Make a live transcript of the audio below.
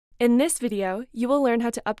In this video, you will learn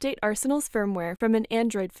how to update Arsenal's firmware from an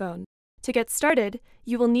Android phone. To get started,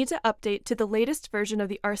 you will need to update to the latest version of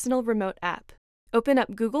the Arsenal Remote app. Open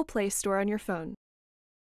up Google Play Store on your phone.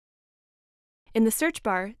 In the search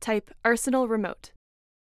bar, type Arsenal Remote.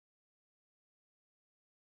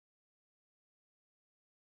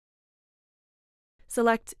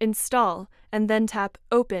 Select Install and then tap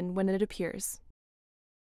Open when it appears.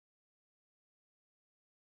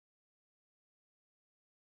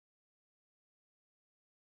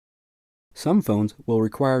 Some phones will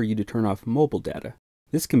require you to turn off mobile data.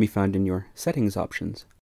 This can be found in your Settings options.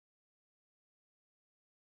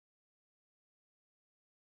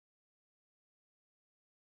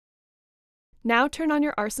 Now turn on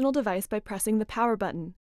your Arsenal device by pressing the power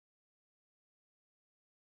button.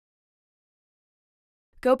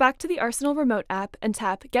 Go back to the Arsenal Remote app and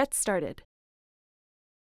tap Get Started.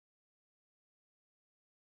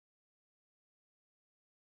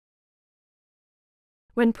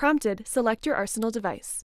 When prompted, select your Arsenal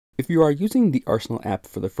device. If you are using the Arsenal app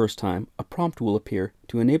for the first time, a prompt will appear.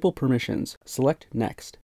 To enable permissions, select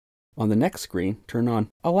Next. On the next screen, turn on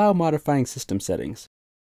Allow Modifying System Settings.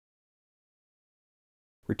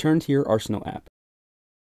 Return to your Arsenal app.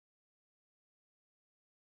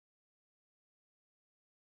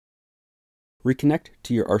 Reconnect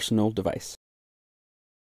to your Arsenal device.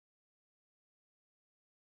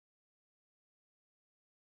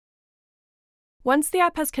 Once the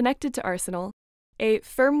app has connected to Arsenal, a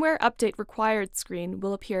Firmware Update Required screen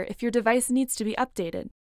will appear if your device needs to be updated.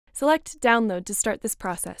 Select Download to start this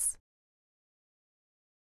process.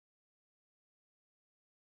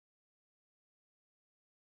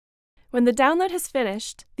 When the download has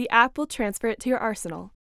finished, the app will transfer it to your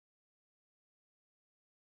Arsenal.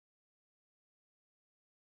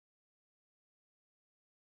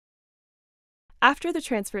 After the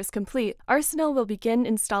transfer is complete, Arsenal will begin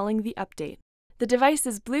installing the update. The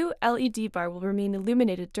device's blue LED bar will remain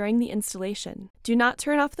illuminated during the installation. Do not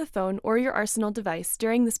turn off the phone or your Arsenal device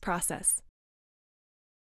during this process.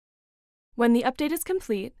 When the update is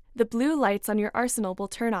complete, the blue lights on your Arsenal will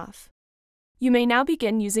turn off. You may now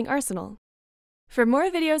begin using Arsenal. For more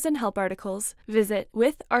videos and help articles, visit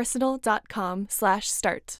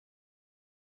witharsenal.com/start.